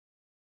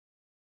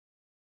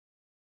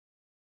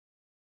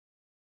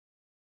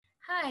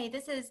Hi,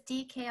 this is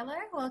Dee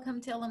Kayalar.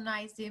 Welcome to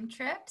Alumni Zoom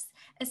Trips,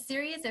 a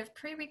series of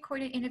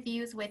pre-recorded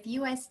interviews with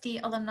USD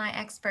alumni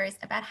experts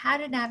about how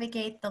to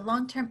navigate the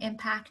long-term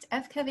impact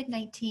of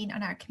COVID-19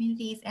 on our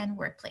communities and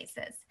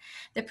workplaces.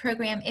 The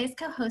program is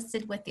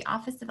co-hosted with the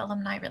Office of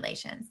Alumni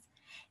Relations.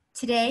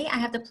 Today, I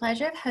have the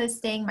pleasure of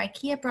hosting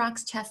Markeia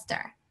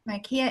Brox-Chester.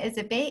 Markeia is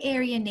a Bay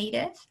Area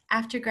native.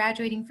 After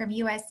graduating from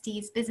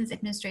USD's Business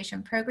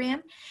Administration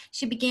program,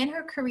 she began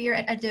her career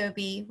at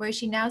Adobe, where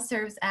she now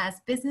serves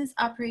as Business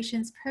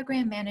Operations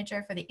Program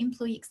Manager for the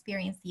Employee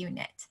Experience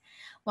Unit.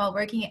 While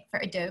working for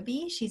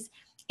Adobe, she's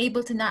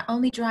able to not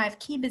only drive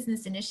key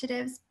business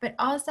initiatives, but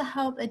also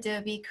help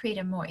Adobe create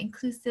a more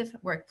inclusive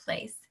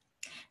workplace.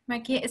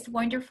 Markeia, it's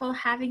wonderful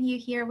having you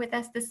here with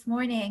us this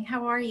morning.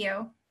 How are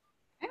you?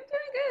 I'm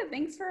doing good.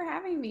 Thanks for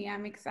having me.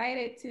 I'm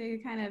excited to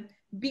kind of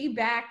be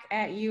back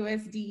at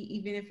USD,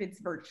 even if it's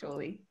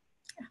virtually.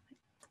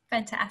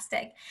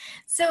 Fantastic.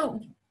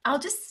 So I'll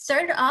just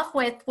start it off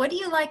with, what do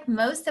you like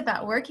most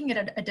about working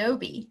at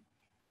Adobe?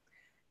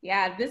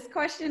 Yeah, this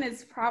question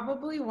is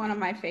probably one of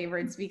my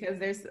favorites because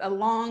there's a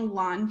long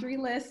laundry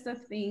list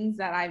of things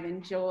that I've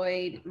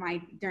enjoyed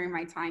during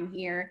my time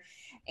here.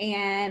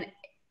 And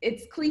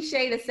it's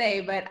cliche to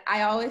say, but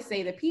I always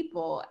say the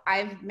people.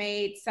 I've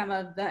made some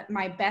of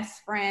my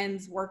best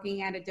friends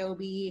working at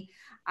Adobe.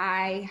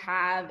 I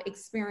have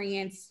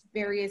experienced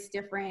various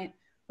different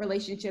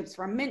relationships,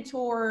 from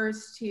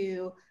mentors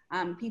to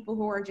people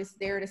who are just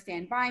there to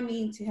stand by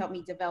me, to help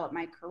me develop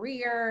my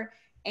career.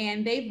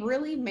 And they've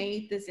really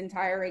made this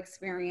entire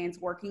experience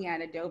working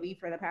at Adobe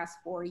for the past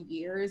 4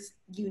 years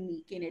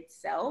unique in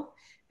itself,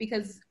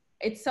 because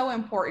it's so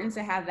important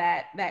to have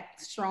that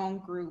strong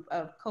group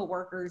of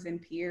coworkers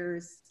and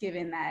peers,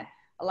 given that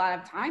a lot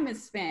of time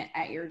is spent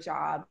at your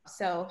job.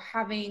 So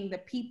having the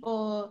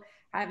people,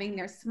 having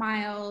their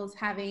smiles,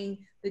 having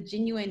the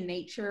genuine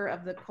nature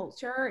of the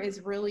culture is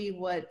really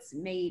what's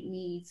made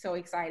me so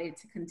excited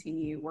to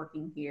continue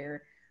working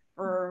here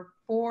for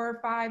 4,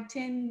 5,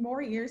 10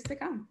 more years to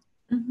come.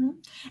 Mm-hmm.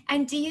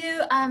 And do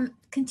you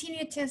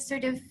continue to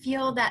sort of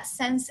feel that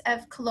sense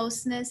of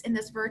closeness in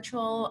this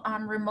virtual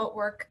remote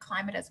work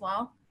climate as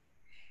well?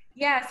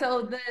 Yeah,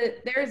 so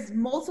there's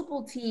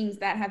multiple teams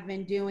that have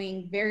been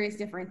doing various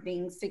different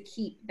things to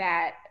keep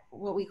that,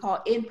 what we call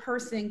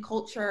in-person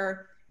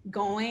culture,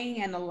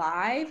 going and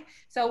alive.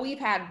 So we've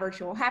had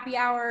virtual happy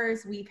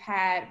hours, we've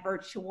had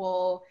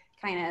virtual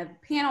kind of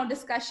panel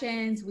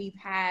discussions, we've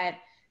had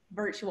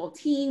virtual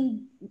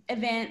team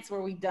events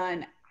where we've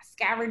done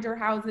scavenger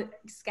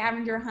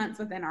hunts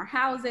within our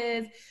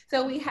houses.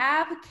 So we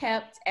have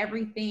kept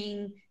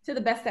everything, to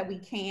the best that we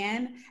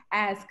can,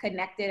 as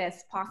connected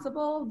as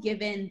possible,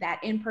 given that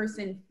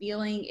in-person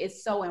feeling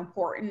is so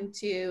important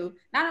to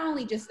not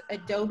only just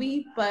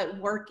Adobe, but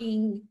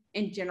working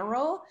in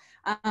general.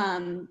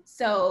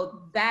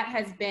 So that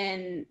has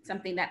been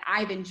something that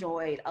I've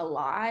enjoyed a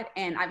lot.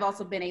 And I've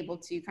also been able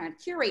to kind of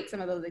curate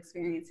some of those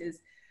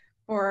experiences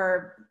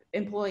for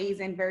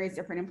employees in various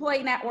different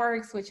employee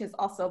networks, which has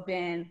also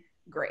been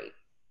great.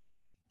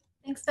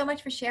 Thanks so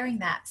much for sharing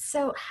that.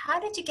 So how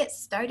did you get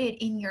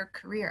started in your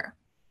career?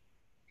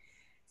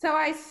 So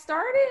I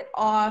started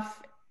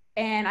off,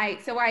 and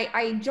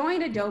I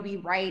joined Adobe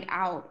right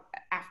out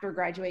after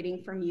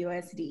graduating from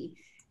USD.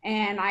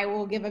 And I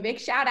will give a big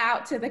shout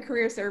out to the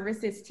career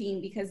services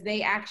team, because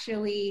they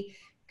actually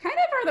kind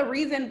of are the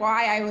reason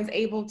why I was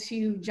able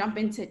to jump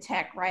into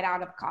tech right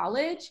out of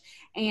college.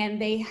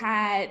 And they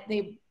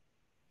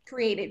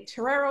created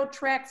Torero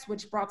Treks,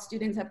 which brought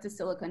students up to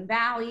Silicon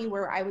Valley,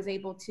 where I was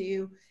able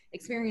to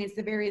experience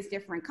the various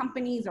different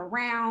companies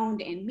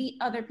around and meet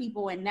other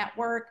people and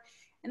network.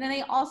 And then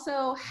they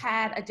also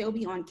had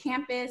Adobe on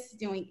campus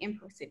doing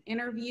in-person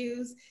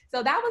interviews.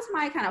 So that was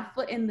my kind of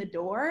foot in the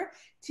door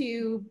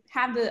to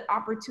have the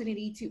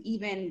opportunity to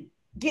even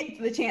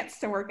get the chance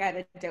to work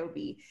at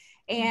Adobe.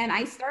 And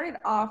I started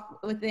off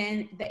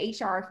within the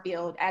HR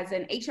field as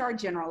an HR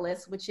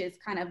generalist, which is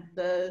kind of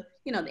the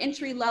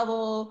entry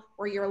level,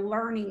 where you're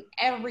learning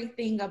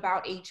everything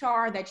about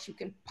HR that you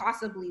can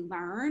possibly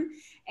learn.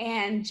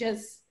 And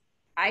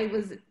I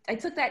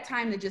took that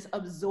time to just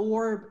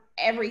absorb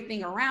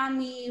everything around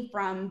me,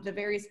 from the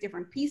various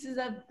different pieces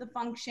of the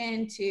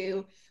function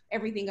to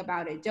everything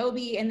about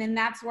Adobe. And then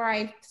that's where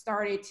I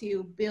started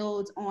to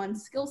build on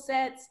skill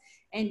sets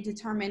and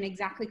determine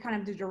exactly kind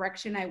of the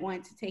direction I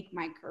wanted to take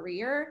my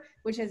career,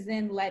 which has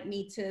then led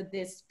me to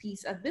this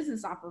piece of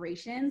business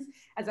operations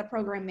as a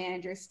program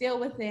manager, still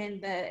within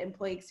the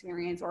employee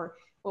experience, or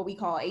what we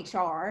call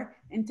HR,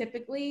 and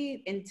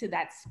typically into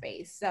that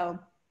space. So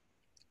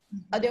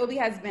Adobe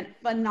has been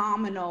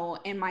phenomenal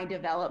in my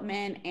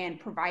development and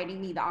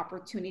providing me the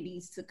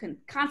opportunities to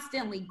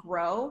constantly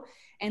grow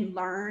and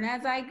learn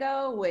as I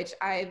go, which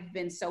I've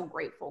been so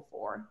grateful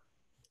for.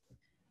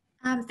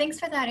 Thanks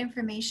for that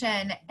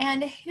information.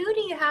 And who do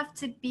you have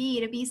to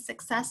be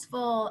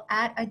successful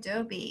at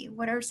Adobe?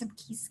 What are some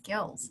key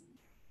skills?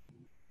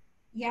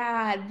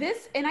 Yeah,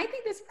 and I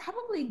think this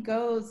probably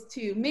goes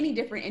to many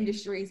different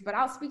industries, but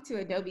I'll speak to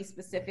Adobe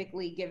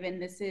specifically, given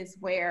this is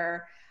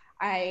where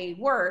I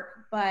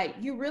work,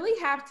 but you really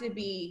have to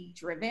be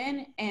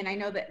driven. And I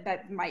know that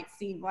that might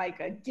seem like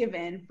a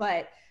given,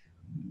 but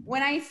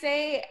when I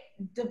say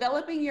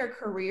developing your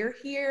career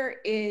here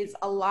is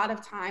a lot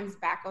of times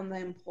back on the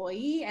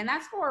employee, and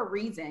that's for a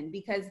reason,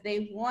 because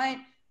they want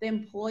the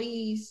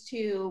employees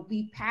to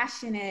be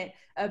passionate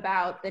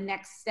about the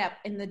next step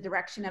in the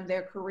direction of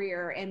their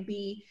career and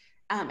be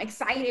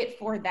excited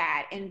for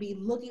that and be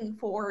looking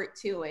forward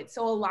to it.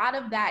 So a lot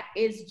of that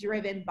is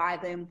driven by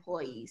the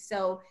employee.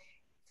 So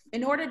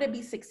in order to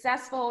be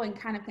successful and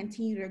kind of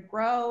continue to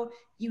grow,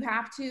 you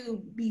have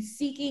to be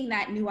seeking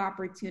that new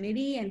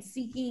opportunity and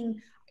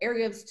seeking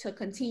areas to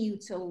continue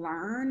to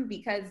learn,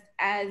 because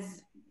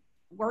as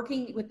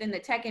working within the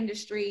tech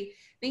industry,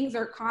 things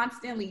are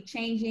constantly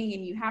changing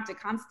and you have to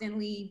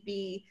constantly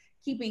be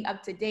keeping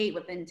up to date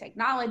within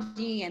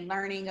technology and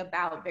learning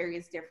about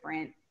various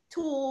different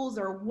tools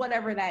or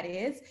whatever that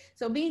is.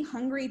 So being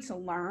hungry to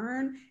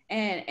learn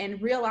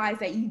and realize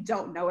that you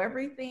don't know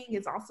everything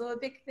is also a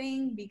big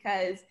thing,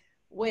 because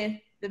with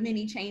the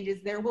many changes,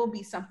 there will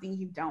be something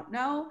you don't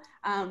know,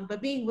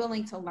 but being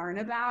willing to learn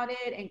about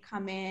it and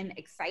come in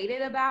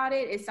excited about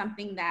it is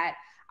something that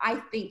I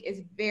think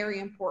is very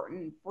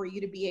important for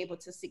you to be able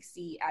to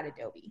succeed at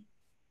Adobe.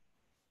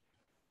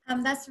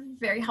 That's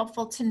very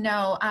helpful to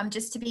know,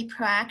 just to be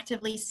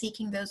proactively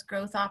seeking those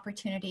growth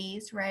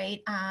opportunities,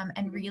 right?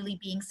 And really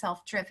being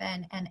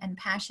self-driven and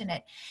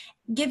passionate.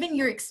 Given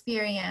your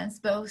experience,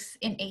 both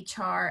in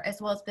HR as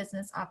well as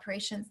business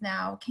operations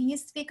now, can you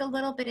speak a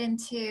little bit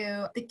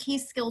into the key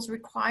skills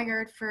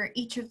required for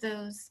each of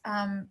those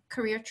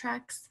career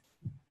tracks?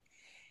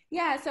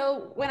 Yeah,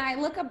 so when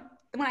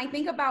I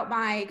think about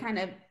my kind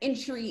of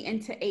entry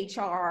into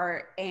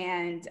HR,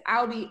 and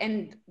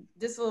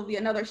this will be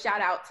another shout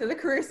out to the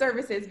career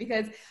services,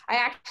 because I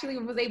actually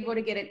was able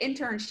to get an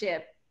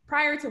internship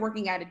prior to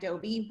working at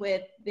Adobe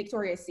with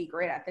Victoria's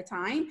Secret at the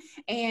time.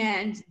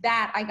 And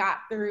that I got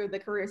through the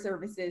career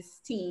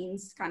services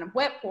team's kind of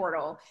web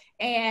portal.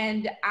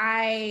 And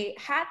I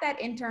had that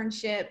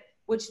internship,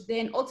 which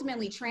then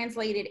ultimately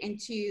translated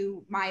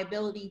into my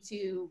ability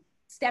to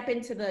step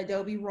into the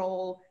Adobe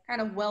role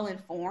kind of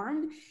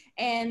well-informed.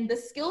 And the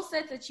skill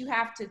sets that you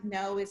have to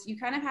know is you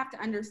kind of have to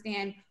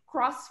understand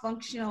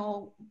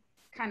cross-functional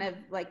kind of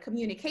like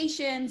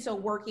communication. So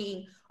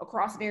working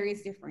across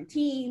various different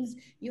teams,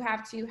 you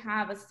have to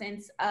have a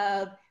sense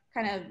of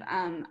kind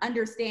of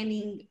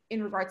understanding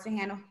in regards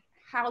to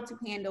how to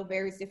handle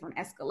various different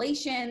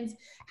escalations,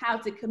 how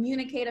to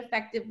communicate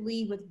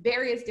effectively with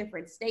various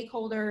different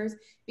stakeholders,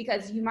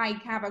 because you might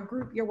have a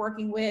group you're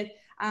working with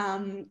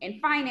in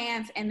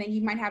finance, and then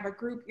you might have a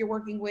group you're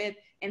working with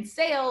in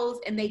sales,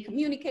 and they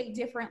communicate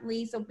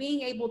differently. So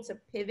being able to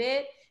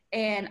pivot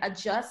and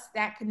adjust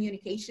that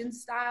communication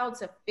style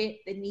to fit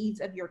the needs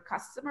of your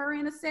customer,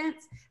 in a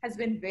sense, has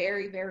been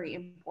very, very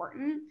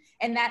important.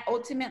 And that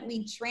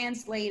ultimately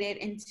translated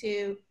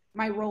into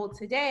my role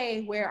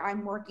today, where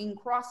I'm working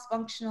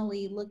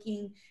cross-functionally,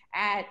 looking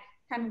at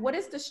kind of what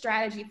is the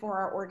strategy for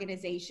our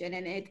organization.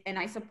 And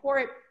I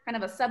support kind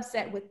of a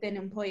subset within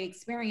employee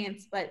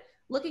experience, but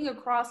looking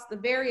across the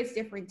various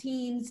different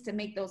teams to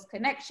make those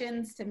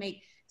connections,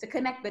 to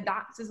connect the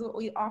dots is what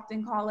we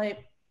often call it,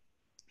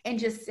 and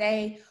just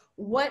say,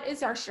 what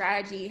is our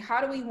strategy?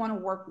 How do we want to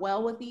work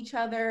well with each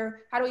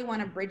other? How do we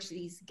want to bridge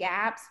these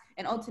gaps?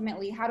 And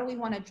ultimately, how do we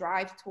want to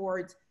drive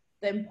towards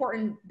the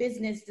important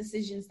business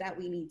decisions that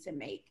we need to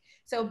make?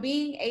 So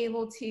being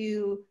able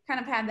to kind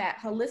of have that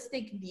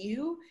holistic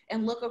view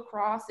and look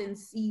across and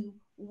see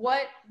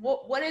what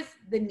is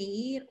the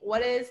need,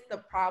 what is the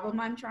problem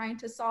I'm trying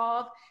to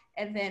solve,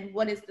 and then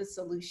what is the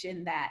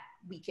solution that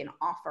we can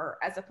offer,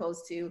 as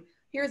opposed to,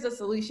 here's a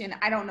solution,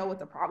 I don't know what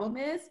the problem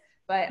is,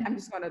 but I'm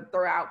just going to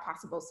throw out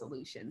possible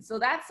solutions. So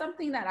that's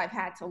something that I've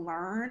had to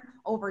learn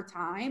over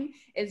time,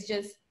 is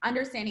just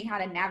understanding how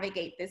to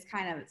navigate this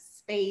kind of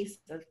space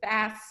of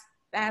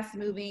fast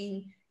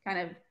moving kind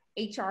of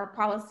HR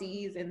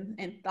policies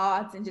and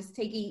thoughts, and just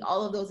taking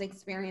all of those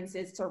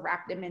experiences to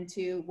wrap them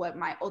into what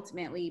my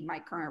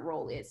current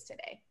role is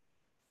today.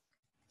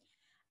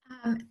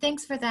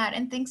 Thanks for that.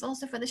 And thanks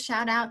also for the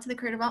shout out to the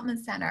Career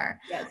Development Center.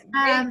 Yes,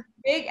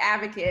 big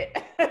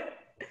advocate.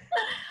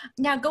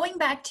 Now, going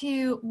back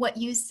to what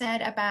you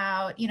said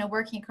about,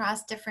 working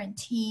across different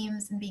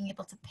teams and being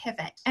able to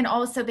pivot, and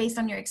also based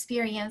on your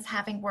experience,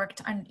 having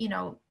worked on,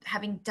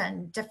 having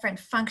done different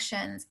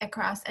functions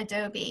across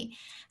Adobe,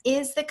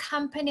 is the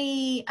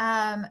company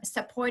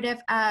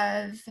supportive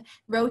of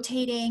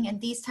rotating and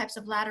these types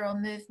of lateral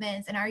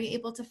movements? And are you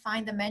able to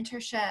find the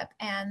mentorship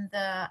and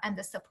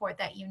the support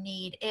that you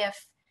need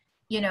if,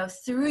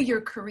 through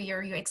your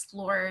career, you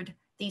explored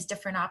these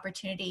different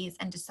opportunities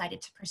and decided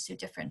to pursue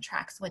different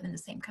tracks within the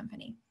same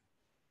company?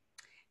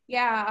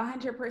 Yeah,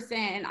 100%.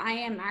 And I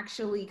am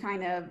actually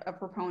kind of a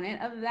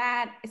proponent of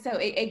that. So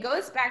it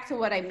goes back to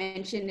what I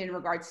mentioned in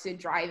regards to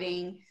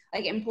driving,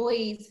 like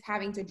employees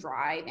having to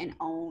drive and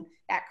own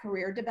that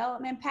career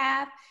development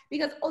path,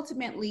 because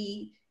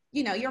ultimately,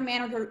 your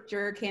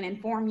manager can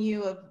inform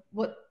you of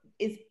what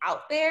is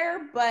out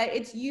there, but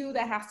it's you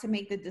that has to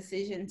make the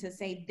decision to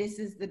say, this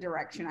is the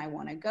direction I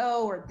want to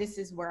go, or this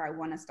is where I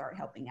want to start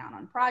helping out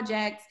on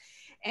projects.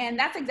 And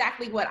that's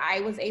exactly what I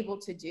was able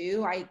to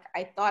do. I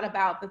thought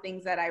about the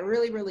things that I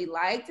really, really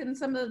liked and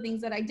some of the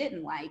things that I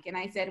didn't like. And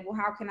I said, well,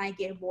 how can I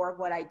get more of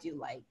what I do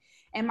like?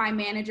 And my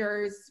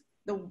managers,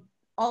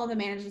 all of the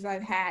managers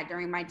I've had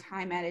during my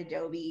time at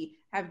Adobe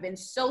have been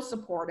so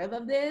supportive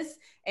of this.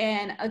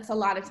 And it's a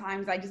lot of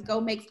times I just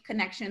go make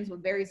connections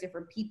with various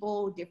different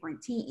people,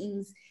 different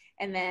teams.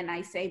 And then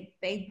I say,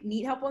 they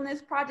need help on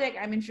this project.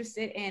 I'm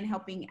interested in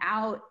helping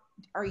out.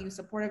 Are you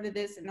supportive of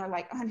this? And they're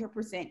like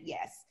 100%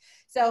 yes.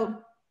 So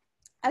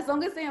as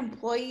long as the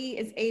employee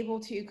is able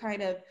to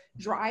kind of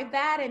drive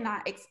that and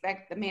not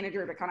expect the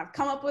manager to kind of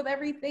come up with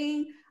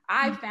everything,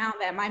 I found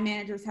that my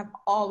managers have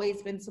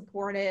always been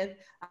supportive.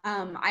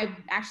 I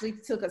actually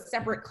took a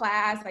separate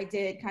class. I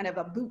did kind of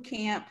a boot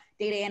camp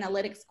data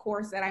analytics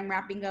course that I'm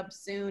wrapping up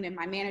soon, and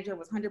my manager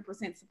was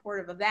 100%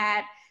 supportive of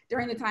that.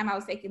 During the time I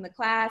was taking the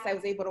class, I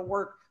was able to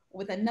work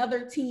with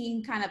another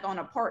team kind of on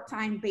a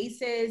part-time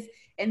basis,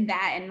 and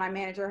my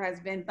manager has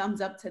been thumbs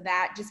up to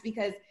that, just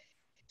because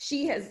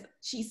she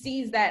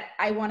sees that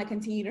I want to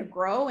continue to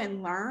grow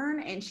and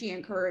learn, and she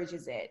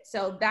encourages it.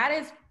 So that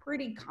is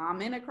pretty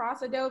common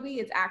across Adobe.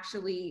 It's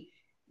actually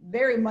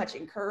very much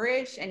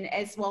encouraged, and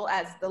as well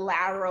as the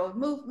lateral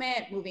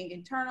movement, moving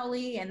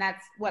internally. And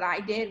that's what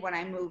I did when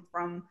I moved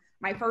from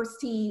my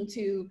first team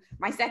to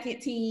my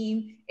second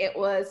team. It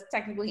was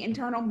technically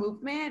internal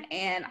movement,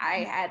 and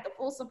I had the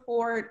full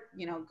support,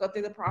 go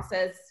through the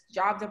process.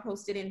 Jobs are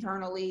posted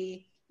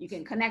internally. You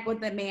can connect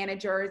with the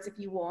managers if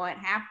you want,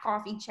 have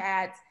coffee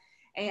chats,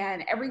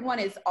 and everyone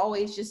is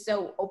always just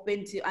so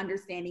open to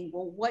understanding,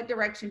 well, what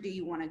direction do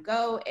you want to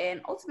go?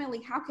 And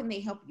ultimately, how can they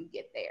help you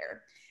get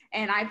there?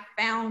 And I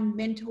found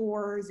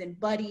mentors and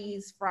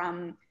buddies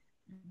from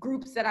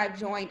groups that I've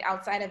joined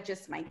outside of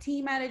just my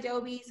team at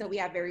Adobe. So we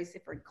have various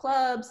different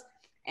clubs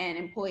and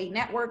employee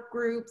network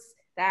groups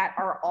that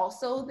are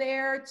also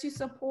there to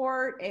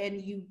support,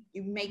 and you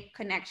make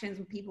connections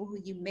with people who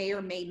you may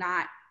or may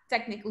not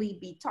technically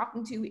be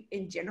talking to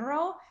in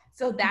general.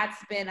 So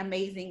that's been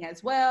amazing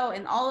as well.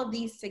 And all of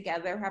these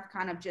together have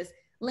kind of just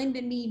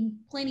lended me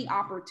plenty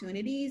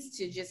opportunities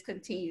to just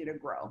continue to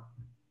grow.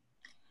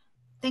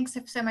 Thanks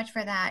so much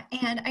for that.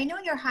 And I know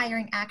you're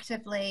hiring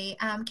actively.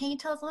 Can you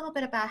tell us a little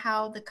bit about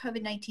how the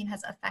COVID-19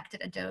 has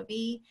affected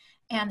Adobe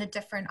and the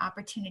different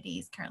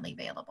opportunities currently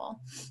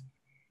available?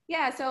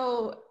 Yeah,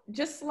 so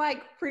just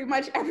like pretty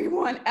much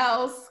everyone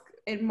else,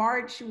 in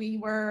March, we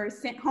were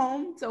sent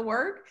home to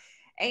work,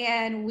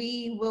 and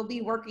we will be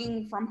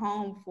working from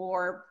home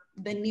for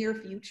the near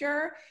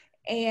future.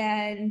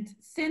 And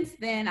since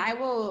then, I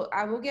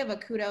will give a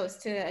kudos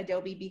to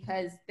Adobe,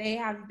 because they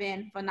have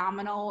been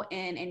phenomenal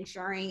in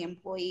ensuring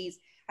employees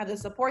have the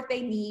support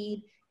they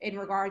need in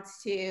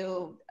regards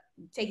to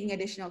taking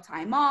additional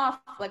time off,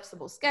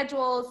 flexible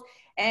schedules,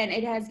 and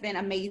it has been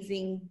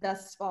amazing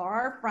thus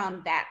far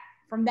from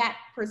that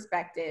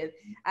perspective.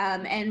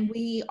 And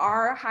we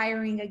are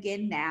hiring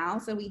again now.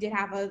 So we did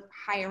have a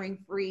hiring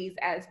freeze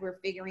as we're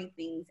figuring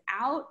things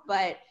out,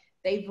 but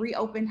they've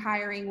reopened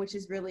hiring, which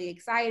is really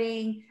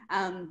exciting.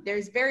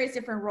 There's various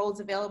different roles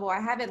available. I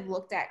haven't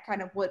looked at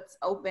kind of what's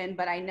open,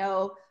 but I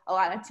know a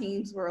lot of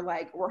teams were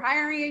like, we're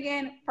hiring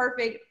again.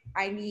 Perfect.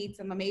 I need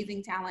some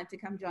amazing talent to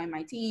come join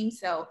my team.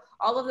 So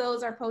all of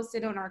those are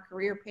posted on our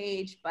career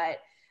page, but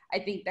I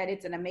think that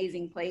it's an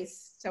amazing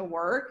place to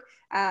work.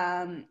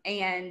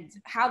 And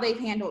how they've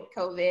handled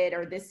COVID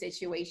or this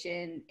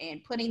situation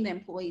and putting the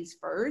employees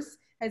first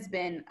has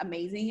been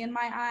amazing in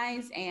my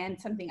eyes, and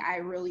something I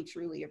really,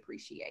 truly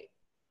appreciate.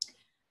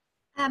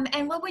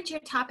 And what would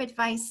your top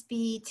advice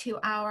be to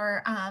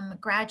our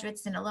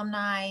graduates and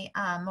alumni,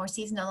 more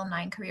seasoned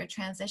alumni in career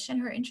transition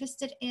who are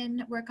interested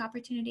in work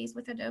opportunities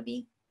with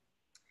Adobe?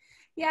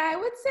 Yeah, I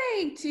would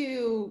say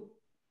to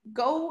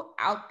go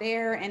out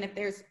there, and if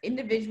there's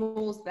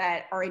individuals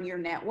that are in your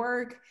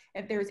network,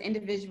 if there's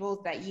individuals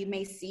that you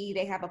may see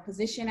they have a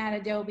position at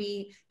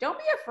Adobe, don't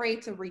be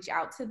afraid to reach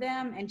out to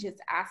them and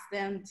just ask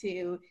them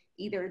to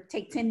either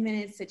take 10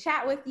 minutes to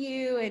chat with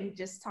you and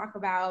just talk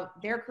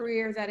about their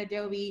careers at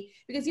Adobe,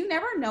 because you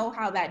never know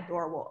how that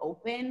door will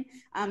open.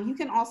 You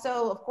can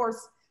also, of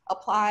course,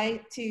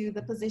 apply to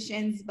the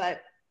positions,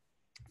 but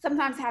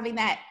sometimes having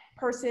that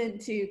person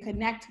to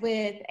connect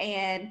with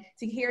and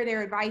to hear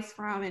their advice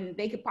from, and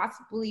they could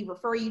possibly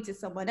refer you to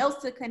someone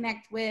else to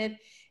connect with,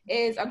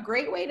 is a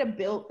great way to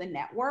build the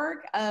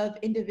network of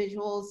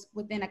individuals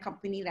within a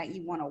company that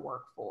you want to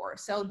work for.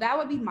 So that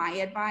would be my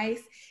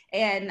advice.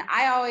 And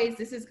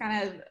this is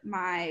kind of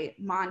my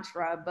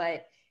mantra,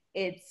 but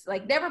it's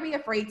like, never be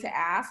afraid to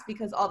ask,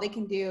 because all they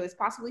can do is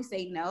possibly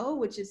say no,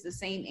 which is the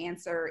same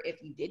answer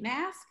if you didn't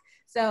ask.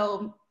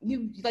 So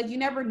you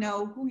never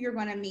know who you're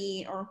going to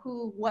meet or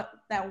what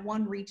that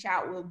one reach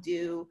out will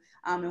do,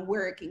 and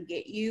where it can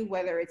get you,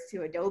 whether it's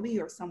to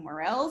Adobe or somewhere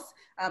else.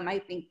 I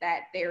think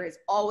that there is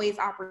always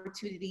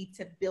opportunity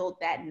to build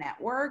that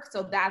network.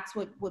 So that's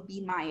what would be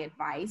my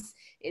advice,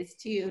 is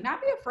to not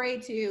be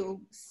afraid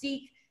to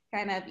seek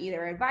kind of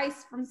either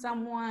advice from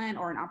someone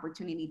or an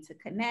opportunity to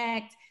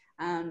connect,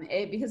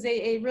 because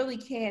it really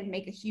can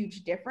make a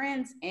huge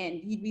difference,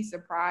 and you'd be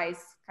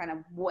surprised kind of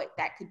what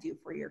that could do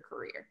for your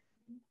career.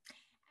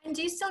 And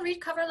do you still read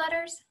cover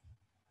letters?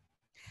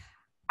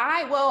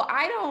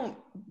 I don't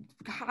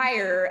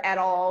hire at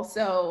all,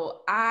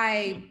 so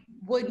I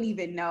wouldn't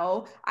even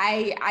know.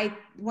 I'll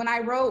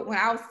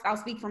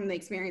speak from the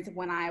experience of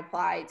when I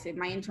applied to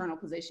my internal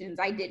positions.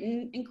 I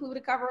didn't include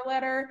a cover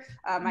letter.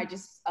 I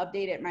just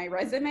updated my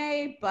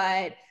resume,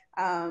 but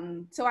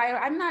so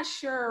I'm not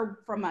sure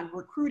from a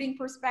recruiting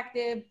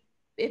perspective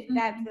if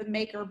that's the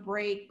make or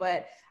break,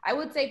 but I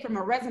would say from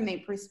a resume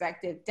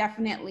perspective,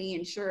 definitely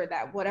ensure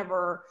that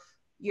whatever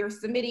you're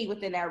submitting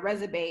within that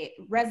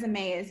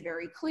resume is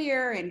very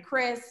clear and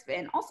crisp,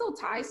 and also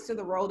ties to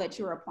the role that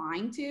you're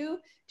applying to,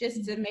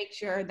 just to make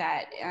sure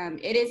that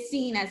it is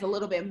seen as a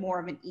little bit more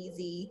of an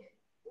easy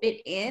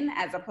fit in,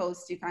 as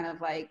opposed to kind of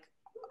like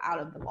out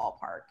of the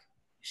ballpark.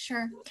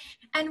 Sure.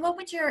 And what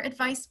would your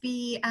advice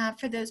be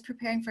for those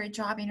preparing for a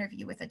job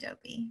interview with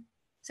Adobe?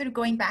 Sort of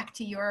going back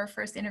to your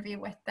first interview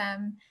with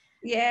them.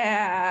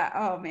 Yeah.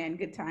 Oh man,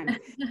 good times.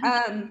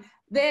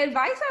 The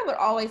advice I would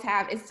always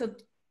have is to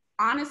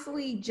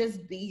honestly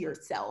just be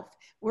yourself.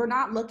 We're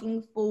not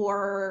looking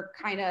for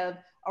kind of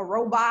a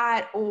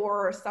robot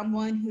or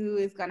someone who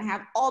is going to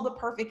have all the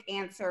perfect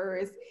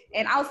answers.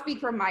 And I'll speak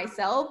for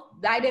myself.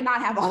 I did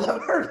not have all the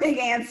perfect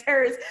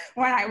answers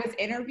when I was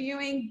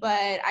interviewing,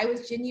 but I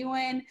was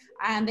genuine,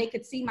 and they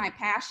could see my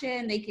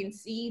passion. They can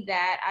see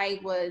that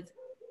I was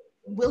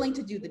willing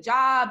to do the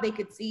job. They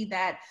could see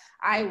that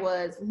I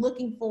was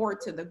looking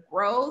forward to the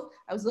growth.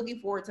 I was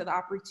looking forward to the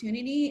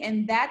opportunity.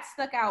 And that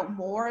stuck out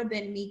more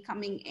than me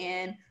coming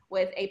in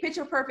with a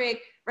picture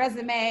perfect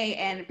resume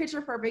and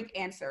picture perfect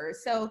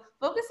answers. So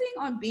focusing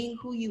on being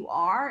who you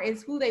are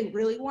is who they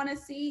really want to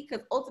see,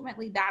 because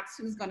ultimately that's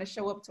who's going to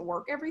show up to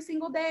work every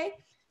single day.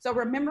 So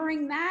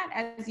remembering that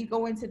as you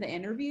go into the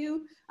interview,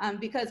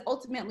 because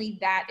ultimately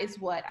that is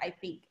what I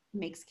think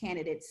makes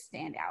candidates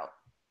stand out.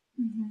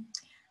 Mm-hmm.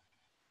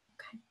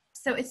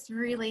 So it's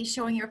really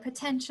showing your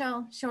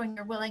potential, showing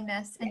your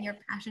willingness and your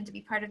passion to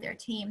be part of their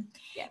team.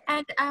 Yeah.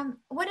 And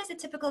what does a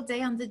typical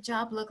day on the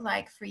job look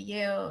like for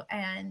you,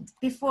 and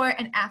before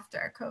and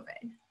after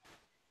COVID?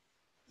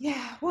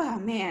 Yeah, well,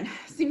 man,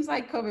 seems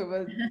like COVID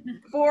was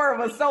before, it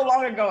was so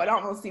long ago. It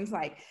almost seems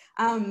like,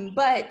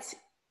 but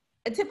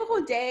a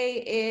typical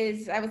day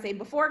is, I would say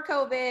before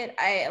COVID,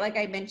 like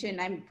I mentioned,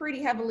 I'm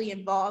pretty heavily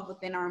involved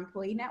within our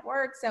employee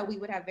network. So we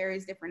would have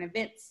various different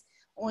events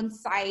on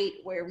site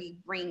where we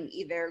bring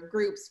either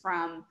groups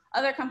from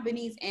other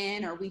companies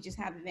in, or we just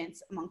have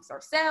events amongst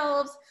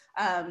ourselves,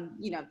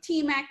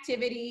 team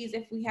activities.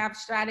 If we have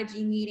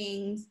strategy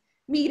meetings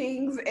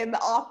in the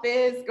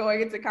office,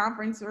 going into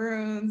conference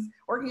rooms,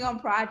 working on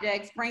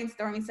projects,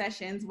 brainstorming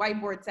sessions,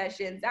 whiteboard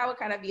sessions, that would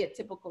kind of be a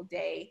typical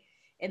day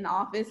in the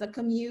office. A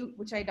commute,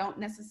 which I don't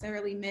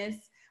necessarily miss.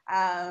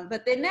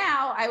 But then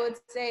now I would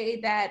say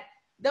that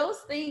those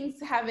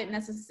things haven't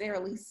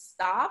necessarily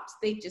stopped.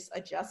 They've just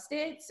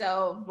adjusted.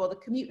 So, well, the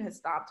commute has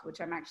stopped, which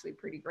I'm actually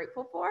pretty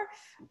grateful for,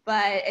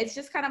 but it's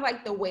just kind of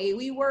like the way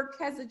we work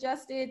has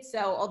adjusted. So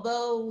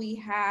although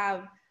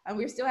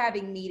we're still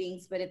having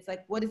meetings, but it's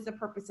like, what is the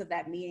purpose of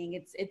that meeting?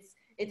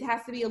 It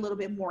has to be a little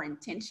bit more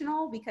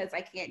intentional, because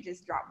I can't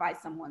just drop by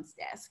someone's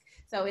desk.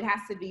 So it has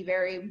to be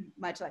very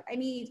much like, I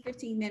need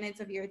 15 minutes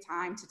of your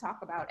time to talk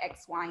about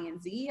X, Y, and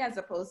Z, as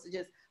opposed to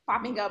just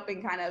popping up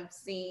and kind of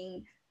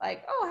seeing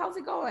like, oh, how's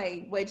it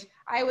going? Which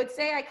I would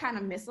say I kind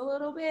of miss a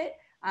little bit.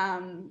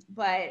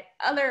 But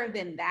other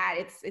than that,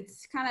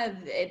 it's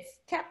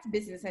kept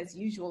business as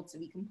usual, to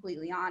be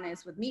completely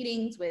honest, with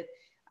meetings, with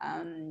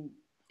kind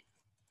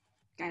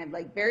of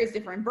like various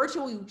different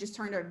virtual. We just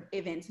turned our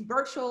events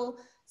virtual.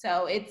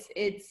 So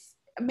it's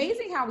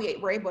amazing how we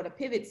were able to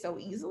pivot so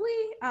easily,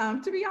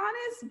 to be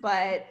honest.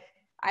 But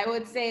I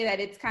would say that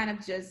it's kind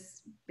of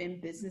just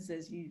been business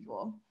as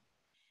usual.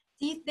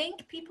 Do you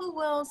think people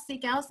will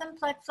seek out some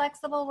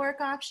flexible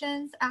work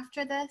options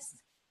after this?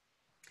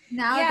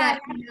 Now that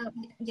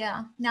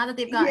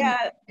they've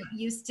gotten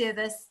used to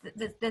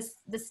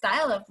this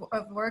style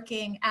of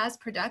working as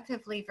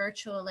productively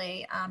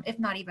virtually, if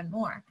not even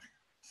more.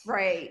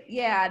 Right.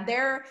 Yeah.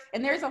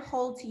 There's a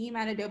whole team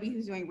at Adobe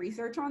who's doing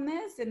research on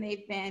this, and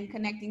they've been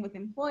connecting with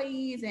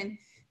employees and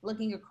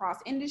looking across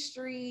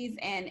industries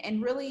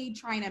and really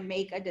trying to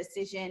make a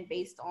decision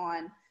based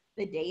on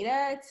the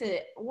data to,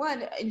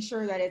 one,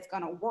 ensure that it's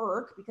going to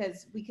work,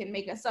 because we can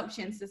make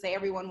assumptions to say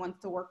everyone wants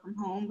to work from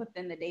home, but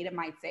then the data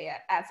might say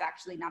that's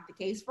actually not the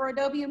case for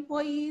Adobe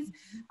employees.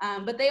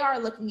 But they are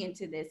looking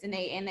into this, and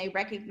they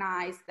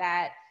recognize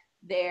that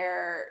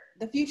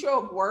the future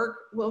of work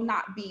will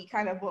not be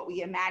kind of what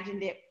we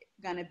imagined it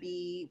going to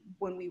be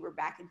when we were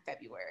back in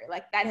February.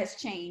 Like, that has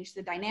changed.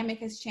 The dynamic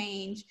has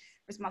changed.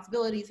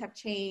 Responsibilities have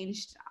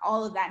changed.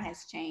 All of that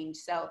has changed.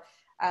 So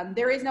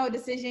there is no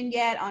decision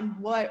yet on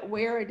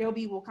where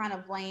Adobe will kind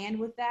of land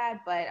with that,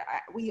 but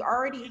we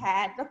already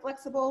had the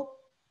flexible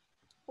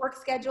work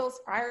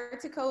schedules prior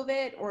to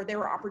COVID, or there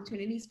were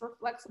opportunities for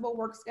flexible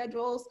work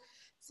schedules.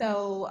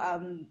 So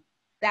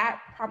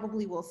that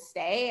probably will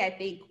stay. I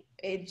think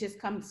it just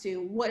comes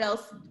to what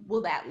else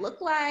will that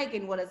look like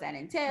and what does that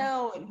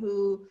entail and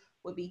who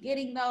would be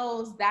getting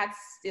those. That's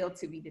still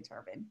to be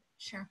determined.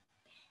 Sure.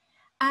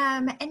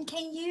 And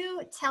can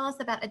you tell us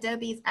about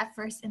Adobe's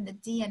efforts in the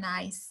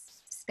D&I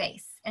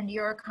space and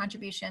your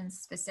contributions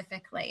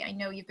specifically? I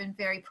know you've been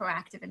very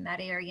proactive in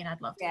that area, and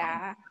I'd love to find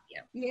out about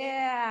you.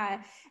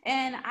 Yeah.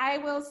 And I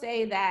will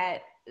say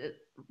that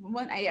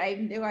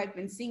I know I've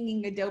been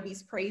singing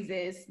Adobe's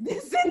praises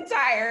this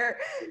entire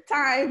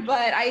time,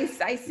 but I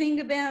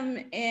sing them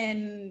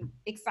in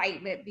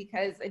excitement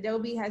because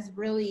Adobe has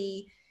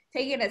really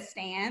taken a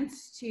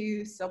stance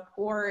to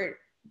support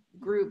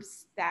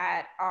groups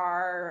that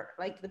are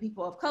like the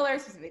people of color,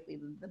 specifically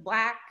the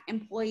Black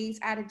employees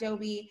at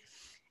Adobe.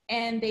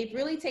 And they've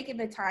really taken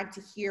the time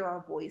to hear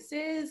our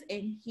voices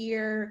and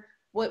hear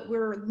what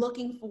we're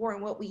looking for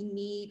and what we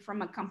need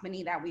from a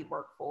company that we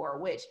work for,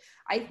 which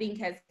I think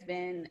has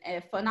been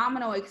a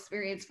phenomenal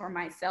experience for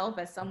myself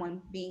as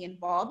someone being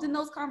involved in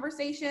those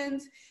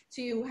conversations,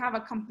 to have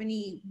a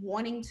company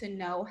wanting to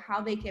know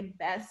how they can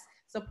best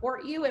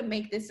support you and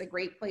make this a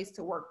great place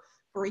to work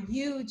for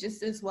you,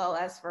 just as well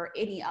as for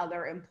any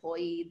other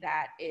employee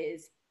that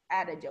is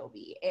at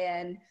Adobe.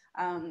 And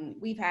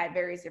we've had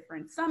various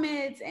different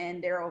summits,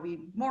 and there will be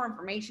more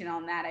information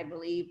on that. I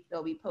believe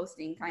they'll be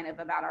posting kind of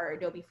about our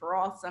Adobe for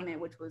All Summit,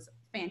 which was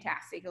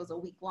fantastic. It was a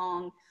week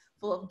long,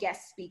 full of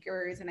guest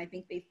speakers, and I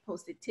think they've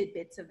posted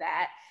tidbits of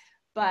that.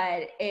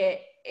 But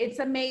it's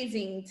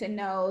amazing to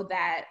know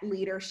that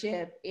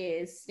leadership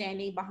is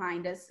standing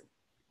behind us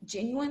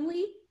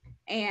genuinely.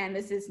 And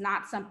this is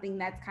not something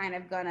that's kind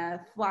of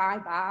gonna fly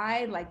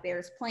by. Like,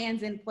 there's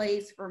plans in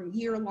place from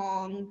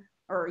year-long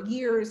or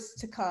years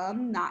to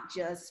come, not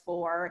just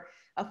for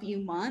a few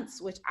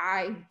months, which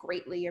I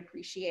greatly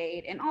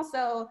appreciate. And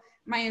also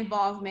my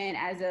involvement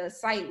as a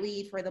site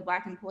lead for the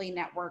Black Employee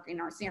Network in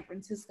our San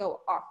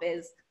Francisco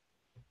office.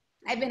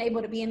 I've been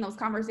able to be in those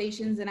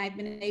conversations, and I've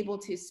been able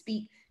to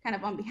speak kind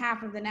of on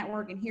behalf of the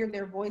network and hear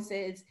their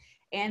voices.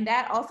 And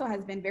that also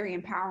has been very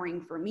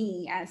empowering for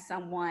me as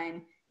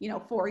someone,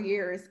 4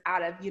 years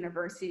out of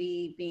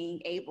university,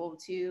 being able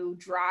to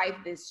drive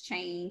this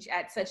change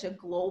at such a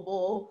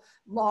global,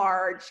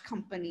 large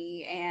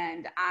company.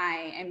 And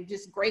I am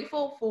just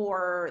grateful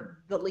for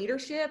the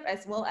leadership,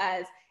 as well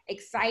as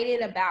excited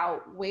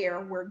about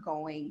where we're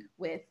going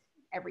with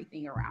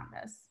everything around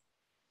us.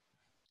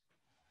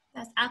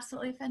 That's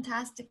absolutely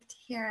fantastic to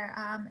hear.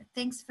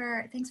 Thanks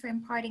for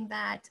imparting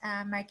that,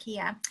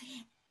 Markeia.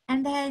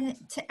 And then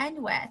to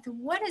end with,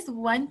 what is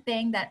one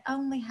thing that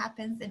only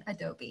happens in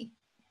Adobe?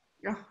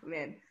 Oh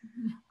man.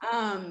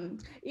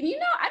 And I don't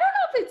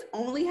know if it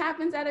only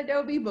happens at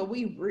Adobe, but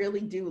we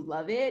really do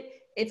love it.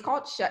 It's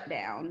called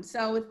shutdown.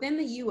 So within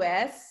the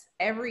US,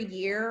 every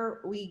year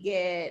we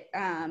get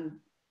the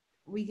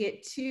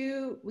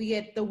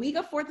week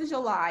of 4th of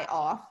July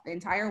off, the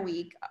entire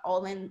week,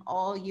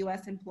 all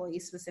US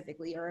employees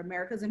specifically, or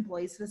America's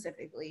employees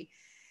specifically.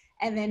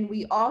 And then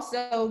we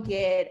also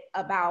get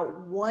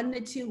about 1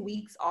 to 2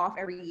 weeks off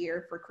every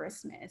year for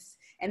Christmas.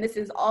 And this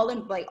is all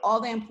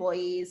the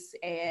employees.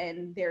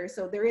 And there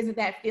isn't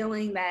that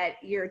feeling that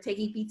you're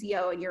taking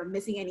PTO and you're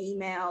missing an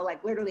email.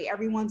 Like, literally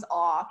everyone's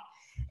off.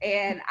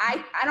 And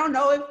I don't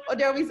know if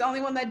Adobe's the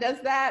only one that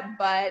does that,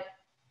 but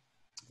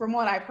from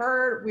what I've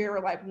heard, we're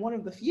like one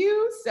of the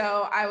few.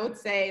 So I would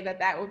say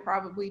that would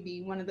probably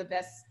be one of the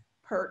best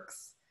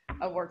perks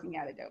of working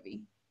at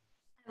Adobe.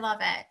 I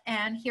love it.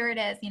 And here it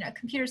is, a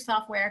computer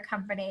software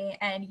company,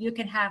 and you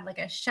can have like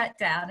a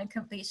shutdown, a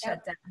complete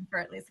shutdown for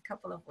at least a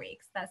couple of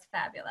weeks. That's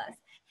fabulous.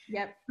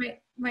 Yep.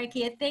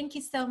 Markeia, thank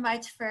you so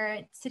much for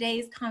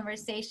today's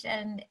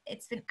conversation.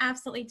 It's been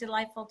absolutely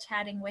delightful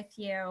chatting with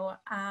you.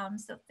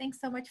 So thanks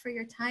so much for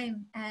your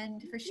time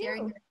and for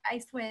sharing your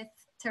advice with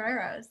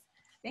Toreros.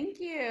 Thank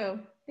you.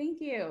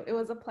 Thank you. It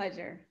was a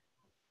pleasure.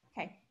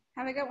 Okay.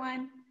 Have a good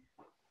one.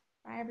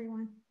 Bye,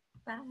 everyone.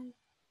 Bye.